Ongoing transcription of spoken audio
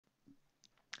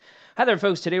Hi there,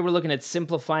 folks. Today we're looking at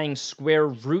simplifying square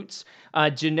roots.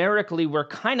 Generically, we're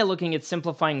kind of looking at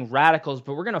simplifying radicals,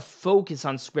 but we're going to focus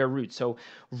on square roots. So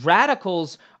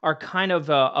radicals are kind of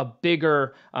a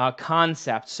bigger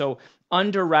concept. So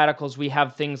under radicals, we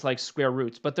have things like square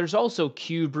roots, but there's also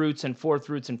cube roots and fourth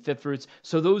roots and fifth roots.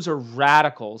 So those are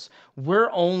radicals.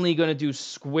 We're only going to do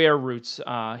square roots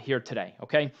here today,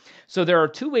 okay? So there are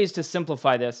two ways to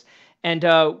simplify this. And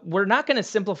we're not going to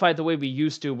simplify it the way we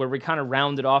used to, where we kind of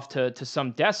round it off to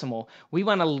some decimal. We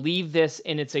want to leave this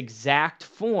in its exact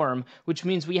form, which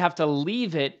means we have to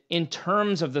leave it in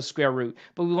terms of the square root,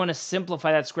 but we want to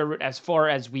simplify that square root as far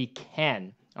as we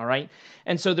can. All right.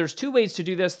 And so there's two ways to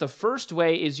do this. The first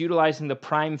way is utilizing the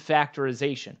prime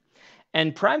factorization.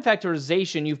 And prime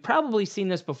factorization, you've probably seen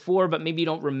this before, but maybe you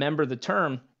don't remember the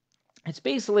term. It's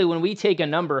basically when we take a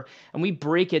number and we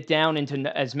break it down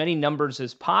into as many numbers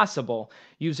as possible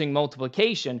using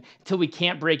multiplication until we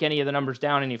can't break any of the numbers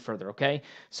down any further, okay?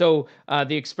 So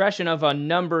the expression of a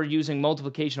number using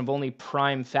multiplication of only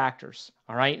prime factors,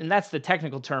 all right? And that's the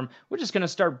technical term. We're just going to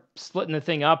start splitting the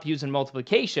thing up using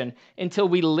multiplication until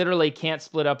we literally can't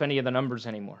split up any of the numbers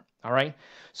anymore, all right?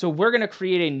 So we're going to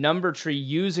create a number tree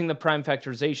using the prime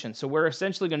factorization. So we're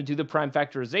essentially going to do the prime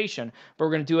factorization, but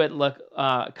we're going to do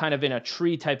it kind of in a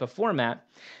tree type of format.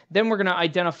 Then we're going to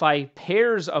identify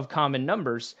pairs of common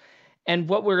numbers. And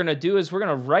what we're going to do is we're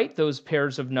going to write those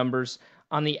pairs of numbers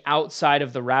on the outside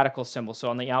of the radical symbol, so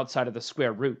on the outside of the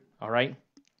square root, all right?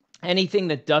 Anything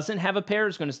that doesn't have a pair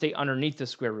is going to stay underneath the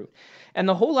square root. And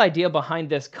the whole idea behind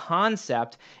this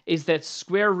concept is that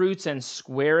square roots and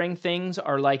squaring things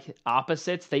are like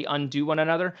opposites. They undo one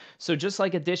another. So just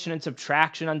like addition and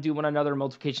subtraction undo one another,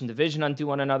 multiplication, division undo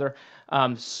one another,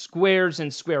 squares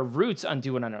and square roots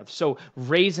undo one another. So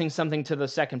raising something to the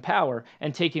second power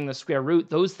and taking the square root,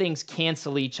 those things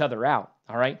cancel each other out.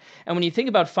 All right. And when you think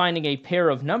about finding a pair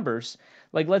of numbers,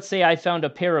 like let's say I found a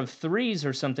pair of threes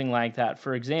or something like that,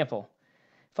 for example.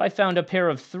 If I found a pair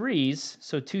of threes,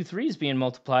 so two threes being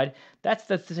multiplied, that's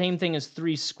the same thing as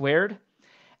 3 squared.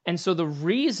 And so the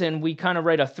reason we kind of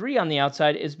write a 3 on the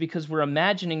outside is because we're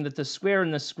imagining that the square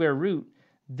and the square root,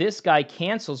 this guy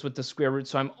cancels with the square root,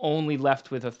 so I'm only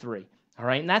left with a 3. All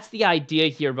right, and that's the idea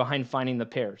here behind finding the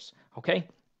pairs. Okay,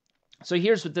 so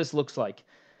here's what this looks like.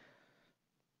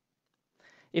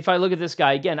 If I look at this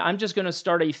guy again, I'm just going to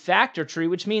start a factor tree,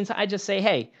 which means I just say,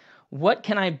 hey, what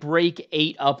can I break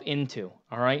 8 up into?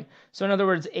 All right. So in other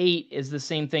words, 8 is the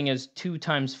same thing as 2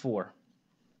 times 4.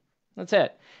 That's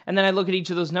it. And then I look at each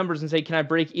of those numbers and say, can I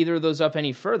break either of those up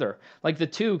any further? Like the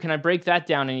 2, can I break that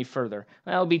down any further?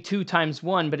 Well, it'll be 2 times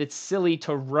 1, but it's silly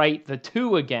to write the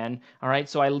 2 again. All right.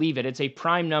 So I leave it. It's a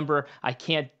prime number. I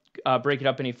can't break it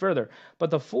up any further. But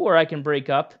the 4 I can break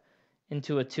up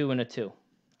into a 2 and a 2.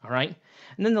 All right.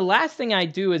 And then the last thing I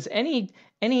do is any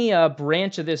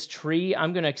branch of this tree,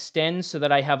 I'm going to extend so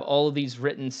that I have all of these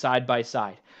written side by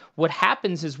side. What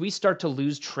happens is we start to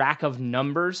lose track of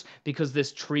numbers because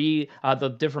this tree, the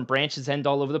different branches end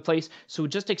all over the place. So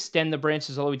just extend the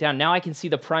branches all the way down. Now I can see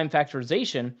the prime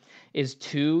factorization is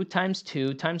 2 times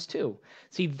 2 times 2.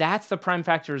 See, that's the prime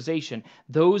factorization.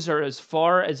 Those are as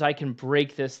far as I can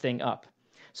break this thing up.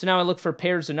 So now I look for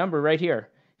pairs of number right here.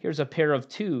 Here's a pair of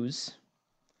 2's.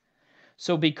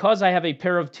 So because I have a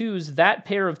pair of 2's, that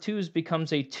pair of 2's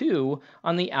becomes a 2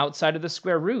 on the outside of the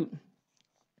square root.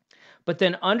 But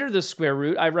then under the square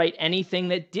root, I write anything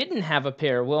that didn't have a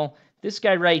pair. Well, this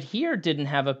guy right here didn't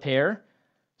have a pair,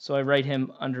 so I write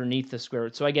him underneath the square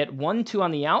root. So I get 1, 2 on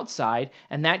the outside,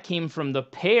 and that came from the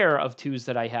pair of 2's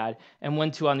that I had, and 1,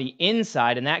 2 on the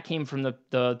inside, and that came from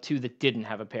the 2 that didn't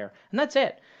have a pair. And that's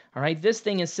it. All right, this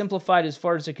thing is simplified as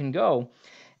far as it can go.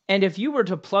 And if you were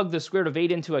to plug the square root of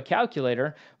 8 into a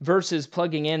calculator versus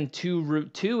plugging in 2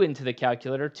 root 2 into the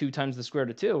calculator, 2 times the square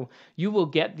root of 2, you will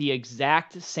get the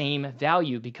exact same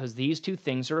value because these two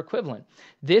things are equivalent.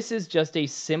 This is just a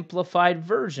simplified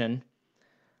version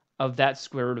of that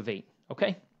square root of 8,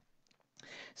 okay?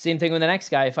 Same thing with the next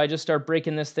guy. If I just start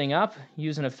breaking this thing up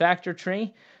using a factor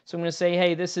tree, so I'm going to say,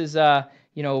 hey, this is,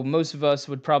 most of us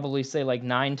would probably say like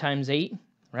 9 times 8,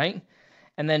 right?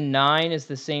 And then 9 is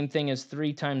the same thing as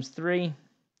 3 times 3.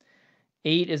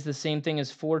 8 is the same thing as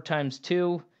 4 times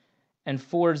 2. And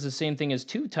 4 is the same thing as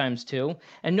 2 times 2.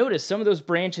 And notice some of those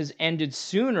branches ended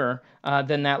sooner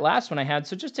than that last one I had.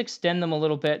 So just extend them a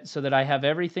little bit so that I have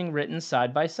everything written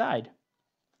side by side.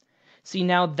 See,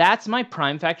 now that's my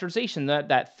prime factorization.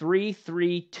 That 3,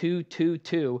 3, 2, 2,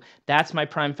 2, that's my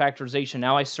prime factorization.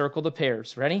 Now I circle the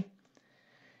pairs. Ready?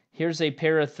 Here's a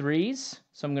pair of 3's.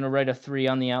 So I'm going to write a 3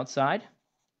 on the outside.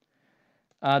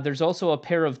 There's also a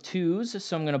pair of 2's,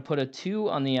 so I'm going to put a 2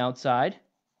 on the outside.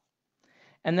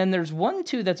 And then there's 1,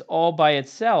 2 that's all by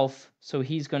itself, so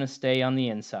he's going to stay on the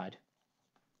inside.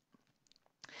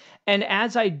 And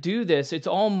as I do this, it's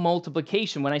all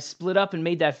multiplication. When I split up and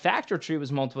made that factor tree, it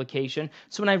was multiplication.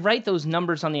 So when I write those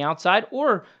numbers on the outside,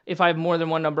 or if I have more than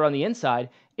one number on the inside,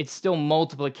 it's still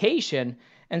multiplication.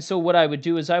 And so what I would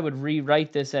do is I would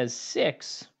rewrite this as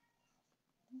 6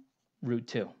 root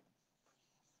 2. And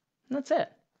that's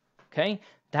it. Okay?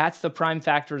 That's the prime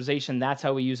factorization. That's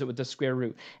how we use it with the square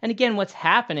root. And again, what's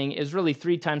happening is really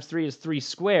 3 times 3 is 3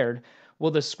 squared.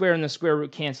 Well, the square and the square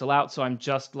root cancel out, so I'm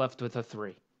just left with a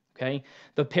 3. Okay?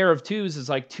 The pair of 2's is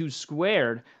like 2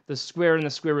 squared. The square and the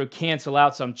square root cancel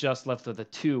out, so I'm just left with a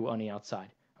 2 on the outside.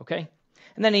 Okay?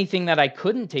 And then anything that I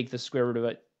couldn't take the square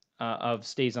root of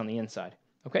stays on the inside.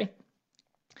 Okay?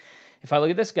 If I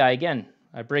look at this guy again,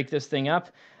 I break this thing up.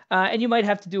 And you might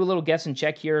have to do a little guess and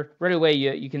check here. Right away,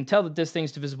 you can tell that this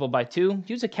thing's divisible by 2.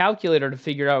 Use a calculator to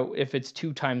figure out if it's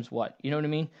 2 times what. You know what I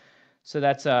mean? So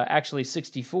that's actually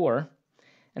 64.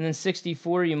 And then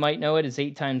 64, you might know it, is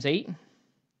 8 times 8.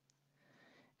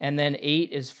 And then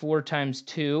 8 is 4 times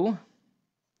 2. And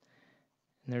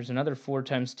there's another 4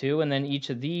 times 2. And then each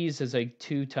of these is a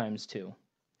 2 times 2.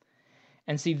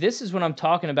 And see, this is what I'm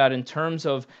talking about in terms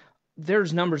of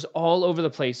there's numbers all over the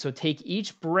place. So take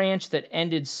each branch that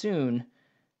ended soon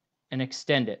and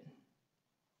extend it.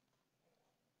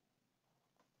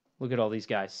 Look at all these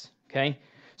guys, okay?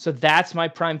 So that's my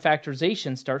prime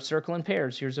factorization. Start circling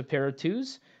pairs. Here's a pair of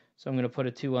 2's. So I'm going to put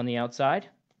a 2 on the outside.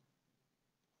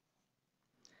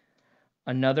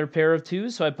 Another pair of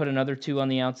 2's, so I put another 2 on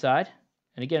the outside.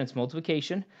 And again, it's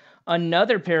multiplication.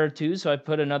 Another pair of 2's, so I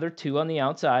put another 2 on the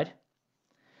outside.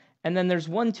 And then there's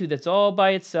 1, 2 that's all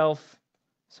by itself,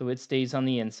 so it stays on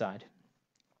the inside.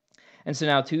 And so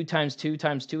now 2 times 2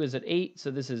 times 2 is at 8,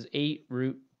 so this is 8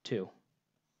 root 2.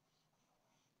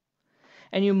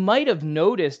 And you might have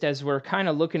noticed as we're kind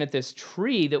of looking at this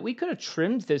tree that we could have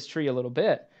trimmed this tree a little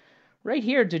bit. Right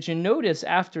here, did you notice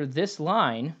after this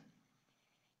line,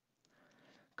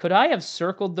 could I have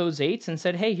circled those 8s and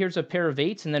said, hey, here's a pair of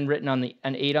 8s, and then written on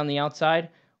an 8 on the outside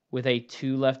with a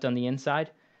 2 left on the inside?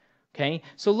 Okay,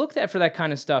 so look for that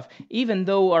kind of stuff. Even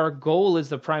though our goal is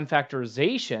the prime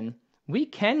factorization, we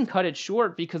can cut it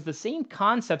short because the same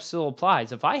concept still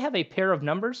applies. If I have a pair of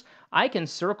numbers, I can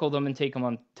circle them and take them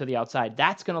on to the outside.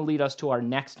 That's going to lead us to our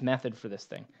next method for this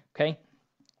thing. Okay,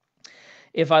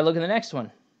 if I look at the next one,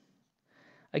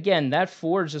 again, that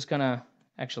 4 is just going to,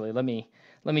 actually, let me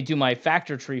do my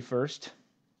factor tree first.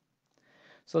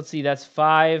 So let's see, that's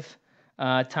 5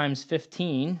 times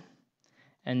 15.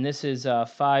 And this is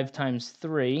 5 times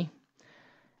 3.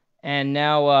 And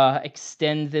now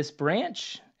extend this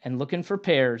branch and looking for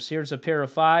pairs. Here's a pair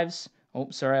of 5's. Oh,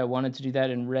 sorry, I wanted to do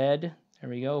that in red. There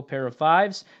we go, a pair of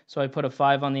 5's. So I put a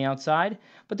 5 on the outside.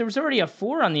 But there was already a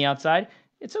 4 on the outside.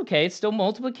 It's okay, it's still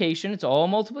multiplication. It's all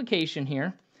multiplication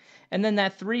here. And then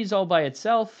that 3 is all by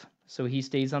itself, so he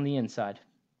stays on the inside.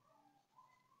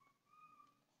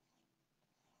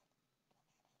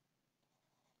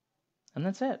 And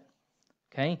that's it.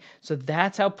 Okay, so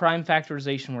that's how prime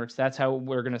factorization works. That's how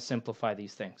we're going to simplify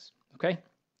these things. Okay,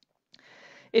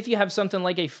 if you have something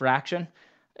like a fraction,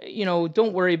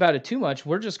 don't worry about it too much.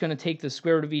 We're just going to take the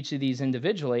square root of each of these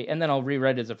individually, and then I'll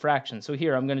rewrite it as a fraction. So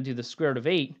here I'm going to do the square root of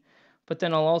 8, but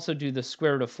then I'll also do the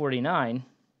square root of 49,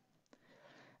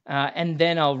 and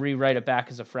then I'll rewrite it back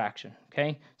as a fraction.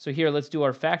 Okay, so here let's do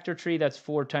our factor tree. That's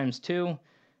 4 times 2.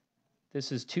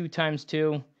 This is 2 times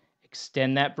 2.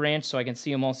 Extend that branch so I can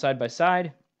see them all side by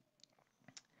side.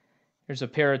 There's a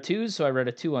pair of 2's, so I write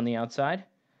a 2 on the outside.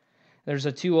 There's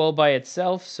a 2 all by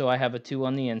itself, so I have a 2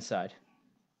 on the inside.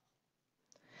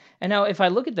 And now if I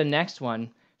look at the next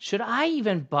one, should I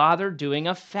even bother doing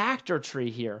a factor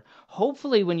tree here?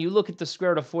 Hopefully when you look at the square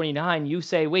root of 49, you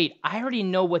say, wait, I already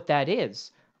know what that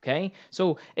is. Okay,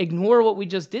 so ignore what we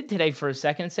just did today for a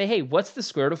second and say, hey, what's the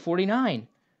square root of 49?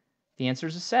 The answer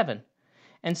is a 7.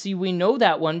 And see, we know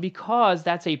that one because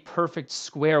that's a perfect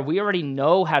square. We already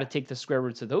know how to take the square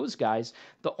roots of those guys.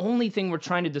 The only thing we're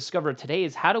trying to discover today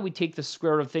is how do we take the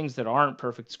square root of things that aren't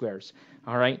perfect squares,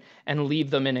 all right, and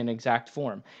leave them in an exact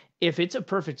form. If it's a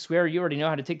perfect square, you already know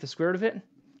how to take the square root of it.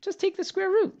 Just take the square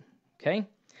root, okay?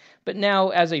 But now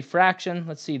as a fraction,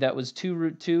 let's see, that was 2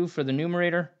 root 2 for the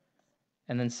numerator,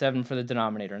 and then 7 for the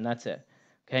denominator, and that's it.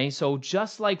 Okay, so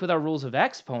just like with our rules of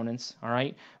exponents, all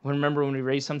right, remember when we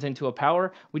raise something to a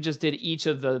power, we just did each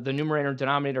of the numerator and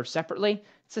denominator separately.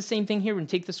 It's the same thing here. When we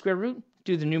take the square root,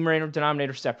 do the numerator and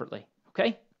denominator separately,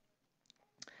 okay?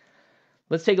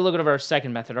 Let's take a look at our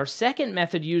second method. Our second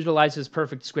method utilizes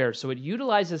perfect squares, so it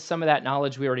utilizes some of that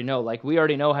knowledge we already know. Like we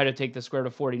already know how to take the square root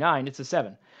of 49, it's a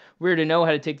 7. We already know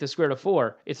how to take the square root of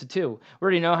 4. It's a 2. We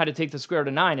already know how to take the square root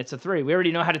of 9. It's a 3. We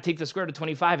already know how to take the square root of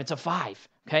 25. It's a 5.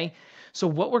 Okay? So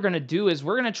what we're going to do is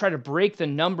we're going to try to break the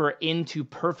number into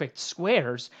perfect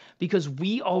squares because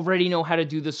we already know how to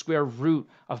do the square root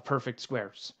of perfect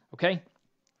squares. Okay?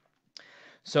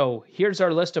 So here's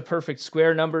our list of perfect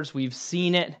square numbers. We've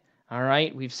seen it. All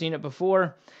right, we've seen it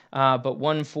before, but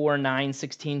 1, 4, 9,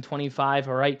 16, 25,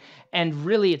 all right? And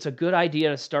really, it's a good idea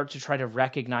to start to try to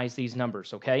recognize these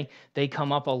numbers, okay? They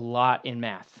come up a lot in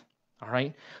math, all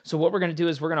right? So what we're going to do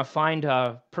is we're going to find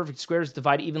perfect squares,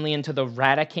 divide evenly into the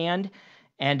radicand,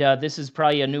 and this is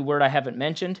probably a new word I haven't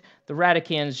mentioned. The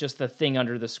radicand is just the thing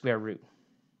under the square root.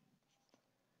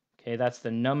 Okay, that's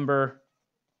the number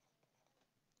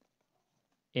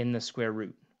in the square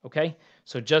root. Okay,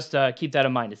 so just keep that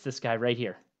in mind. It's this guy right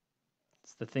here.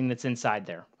 It's the thing that's inside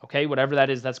there. Okay, whatever that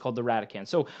is, that's called the radicand.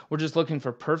 So we're just looking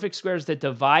for perfect squares that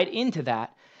divide into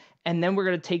that, and then we're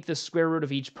going to take the square root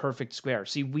of each perfect square.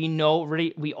 See, we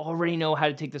already know how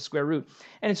to take the square root,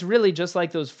 and it's really just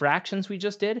like those fractions we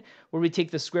just did, where we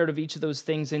take the square root of each of those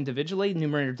things individually,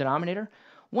 numerator, denominator.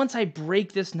 Once I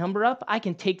break this number up, I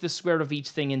can take the square root of each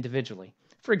thing individually.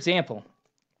 For example,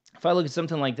 if I look at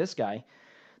something like this guy,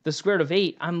 the square root of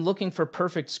 8, I'm looking for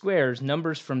perfect squares,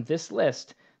 numbers from this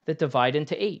list that divide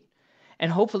into 8.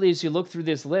 And hopefully as you look through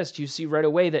this list, you see right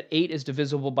away that 8 is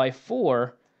divisible by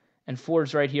 4, and 4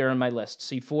 is right here on my list.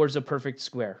 See, 4 is a perfect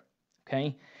square,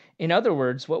 okay? In other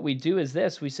words, what we do is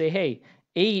this. We say, hey,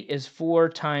 8 is 4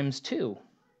 times 2.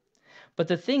 But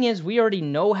the thing is, we already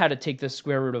know how to take the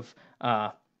square root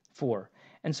of 4.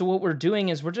 And so what we're doing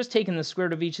is we're just taking the square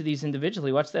root of each of these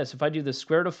individually. Watch this. If I do the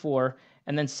square root of 4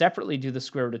 and then separately do the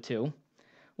square root of 2,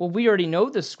 well, we already know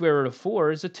the square root of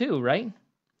 4 is a 2, right?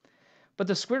 But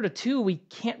the square root of 2 we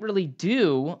can't really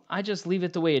do. I just leave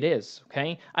it the way it is,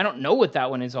 okay? I don't know what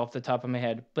that one is off the top of my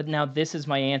head, but now this is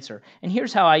my answer. And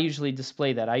here's how I usually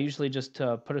display that. I usually just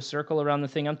put a circle around the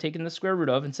thing I'm taking the square root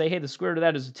of and say, hey, the square root of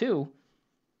that is a 2.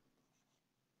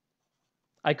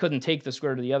 I couldn't take the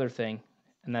square root of the other thing,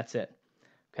 and that's it.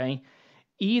 Okay,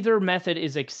 either method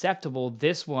is acceptable.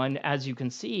 This one, as you can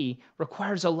see,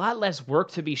 requires a lot less work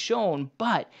to be shown,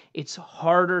 but it's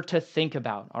harder to think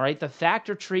about. All right, the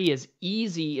factor tree is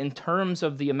easy in terms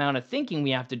of the amount of thinking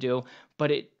we have to do, but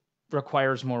it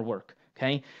requires more work.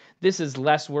 Okay, this is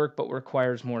less work, but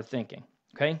requires more thinking.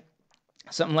 Okay,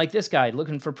 something like this guy,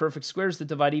 looking for perfect squares that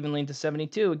divide evenly into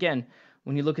 72. Again,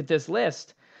 when you look at this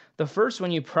list, the first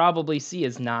one you probably see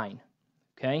is 9.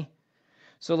 Okay.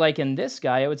 So like in this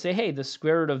guy, I would say, hey, the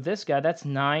square root of this guy, that's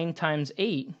 9 times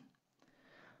 8.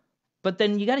 But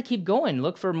then you got to keep going.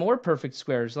 Look for more perfect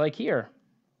squares like here.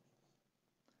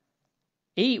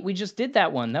 8, we just did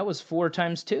that one. That was 4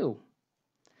 times 2.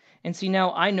 And see,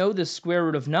 now I know the square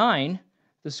root of 9.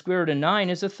 The square root of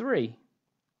 9 is a 3.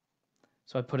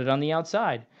 So I put it on the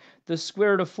outside. The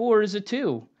square root of 4 is a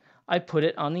 2. I put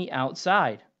it on the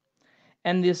outside.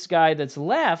 And this guy that's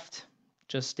left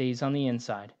just stays on the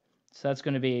inside. So that's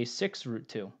going to be a 6 root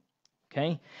 2,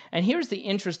 okay? And here's the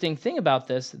interesting thing about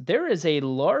this. There is a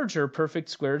larger perfect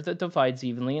square that divides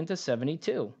evenly into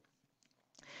 72.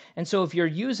 And so if you're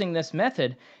using this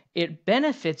method, it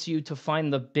benefits you to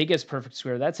find the biggest perfect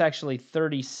square. That's actually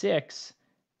 36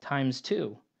 times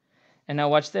 2. And now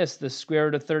watch this. The square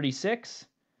root of 36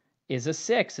 is a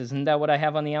 6. Isn't that what I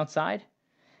have on the outside?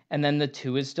 And then the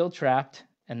 2 is still trapped,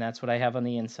 and that's what I have on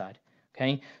the inside.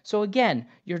 Okay, so again,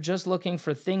 you're just looking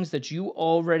for things that you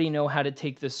already know how to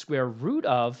take the square root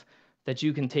of that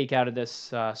you can take out of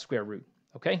this square root,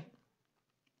 okay?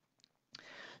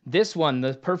 This one,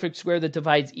 the perfect square that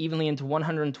divides evenly into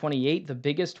 128, the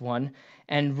biggest one,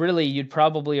 and really you'd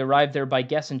probably arrive there by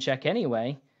guess and check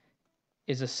anyway,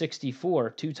 is a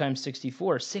 64, 2 times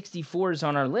 64. 64 is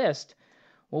on our list.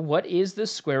 Well, what is the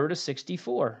square root of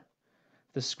 64?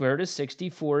 The square root of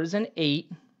 64 is an 8.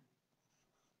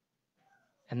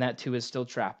 And that 2 is still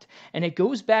trapped. And it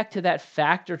goes back to that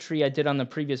factor tree I did on the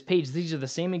previous page. These are the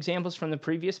same examples from the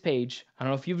previous page. I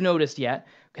don't know if you've noticed yet,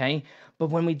 okay? But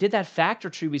when we did that factor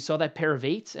tree, we saw that pair of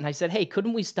 8s, and I said, hey,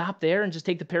 couldn't we stop there and just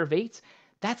take the pair of 8s?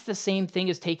 That's the same thing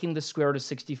as taking the square root of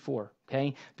 64,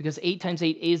 okay? Because 8 times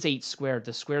 8 is 8 squared.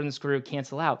 The square and the square root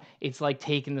cancel out. It's like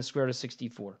taking the square root of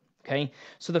 64, okay?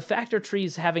 So the factor tree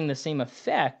is having the same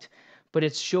effect, but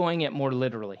it's showing it more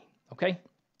literally, okay?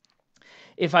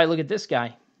 If I look at this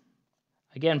guy,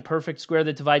 again, perfect square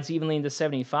that divides evenly into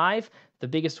 75. The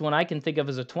biggest one I can think of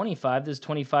is a 25. This is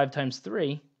 25 times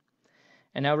 3.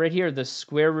 And now right here, the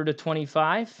square root of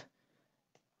 25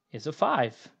 is a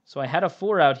 5. So I had a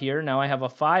 4 out here. Now I have a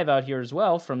 5 out here as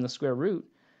well from the square root.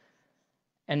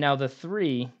 And now the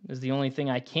 3 is the only thing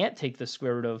I can't take the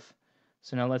square root of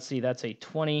So now let's see, that's a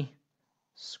 20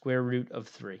 square root of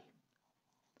 3.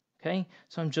 Okay,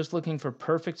 so I'm just looking for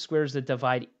perfect squares that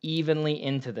divide evenly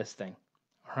into this thing.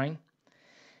 All right.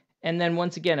 And then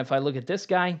once again, if I look at this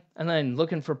guy and then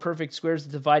looking for perfect squares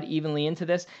that divide evenly into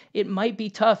this, it might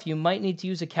be tough. You might need to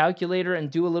use a calculator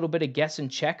and do a little bit of guess and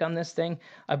check on this thing.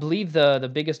 I believe the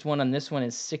biggest one on this one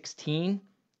is 16.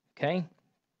 Okay.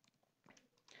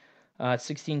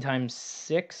 16 times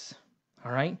 6.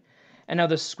 All right. And now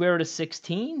the square root of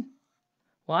 16.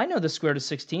 Well, I know the square root of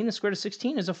 16. The square root of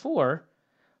 16 is a 4.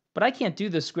 But I can't do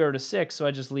the square root of 6, so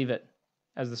I just leave it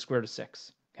as the square root of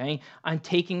 6. Okay? I'm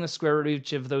taking the square root of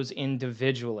each of those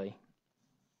individually.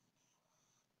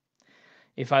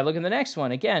 If I look at the next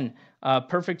one, again,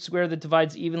 perfect square that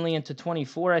divides evenly into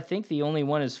 24. I think the only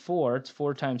one is 4. It's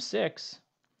 4 times 6.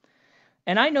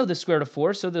 And I know the square root of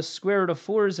 4, so the square root of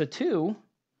 4 is a 2.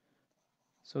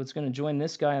 So it's going to join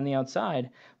this guy on the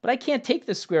outside. But I can't take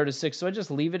the square root of 6, so I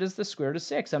just leave it as the square root of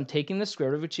 6. I'm taking the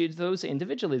square root of each of those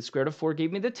individually. The square root of 4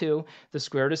 gave me the 2. The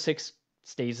square root of 6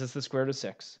 stays as the square root of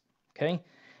 6. Okay?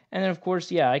 And then, of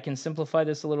course, yeah, I can simplify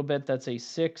this a little bit. That's a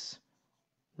 6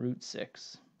 root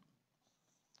 6.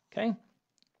 Okay?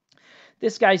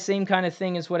 This guy, same kind of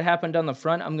thing as what happened on the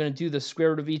front. I'm going to do the square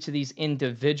root of each of these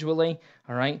individually.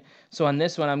 All right? So on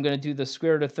this one, I'm going to do the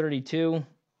square root of 32.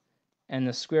 And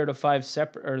the square root of 5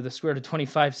 separate, or the square root of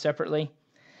 25 separately.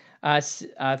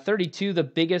 32, the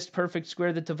biggest perfect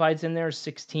square that divides in there is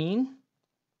 16.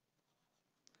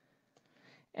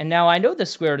 And now I know the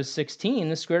square root of 16.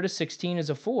 The square root of 16 is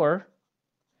a 4.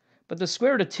 But the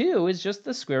square root of 2 is just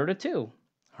the square root of 2.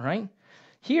 All right?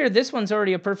 Here, this one's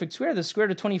already a perfect square. The square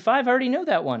root of 25, I already know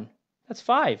that one. That's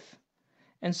 5.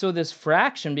 And so this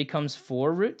fraction becomes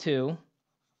 4 root 2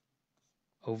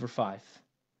 over 5.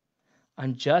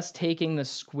 I'm just taking the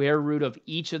square root of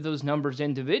each of those numbers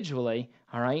individually,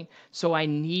 all right? So I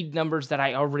need numbers that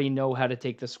I already know how to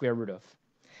take the square root of.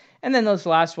 And then those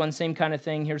last ones, same kind of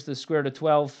thing. Here's the square root of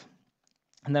 12,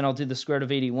 and then I'll do the square root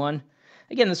of 81.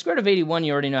 Again, the square root of 81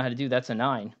 you already know how to do. That's a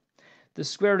 9. The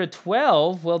square root of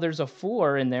 12, well, there's a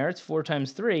 4 in there. It's 4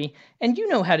 times 3. And you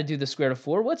know how to do the square root of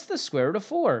 4. What's the square root of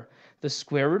 4? The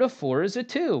square root of 4 is a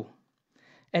 2.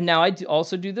 And now I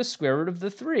also do the square root of the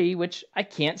 3, which I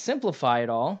can't simplify at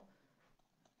all.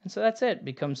 And so that's it. It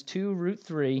becomes 2 root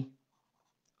 3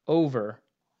 over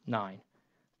 9.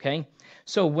 Okay?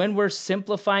 So when we're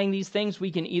simplifying these things,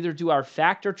 we can either do our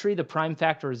factor tree, the prime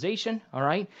factorization, all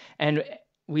right? And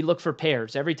we look for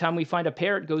pairs. Every time we find a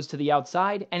pair, it goes to the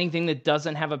outside. Anything that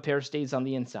doesn't have a pair stays on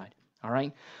the inside. All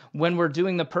right. When we're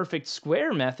doing the perfect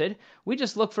square method, we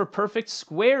just look for perfect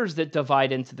squares that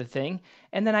divide into the thing,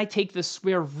 and then I take the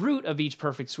square root of each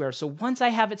perfect square. So once I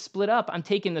have it split up, I'm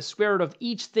taking the square root of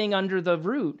each thing under the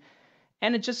root,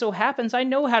 and it just so happens I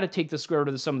know how to take the square root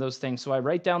of some of those things. So I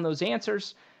write down those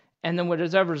answers, and then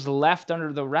whatever's left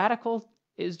under the radical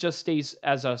just stays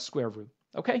as a square root.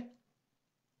 Okay?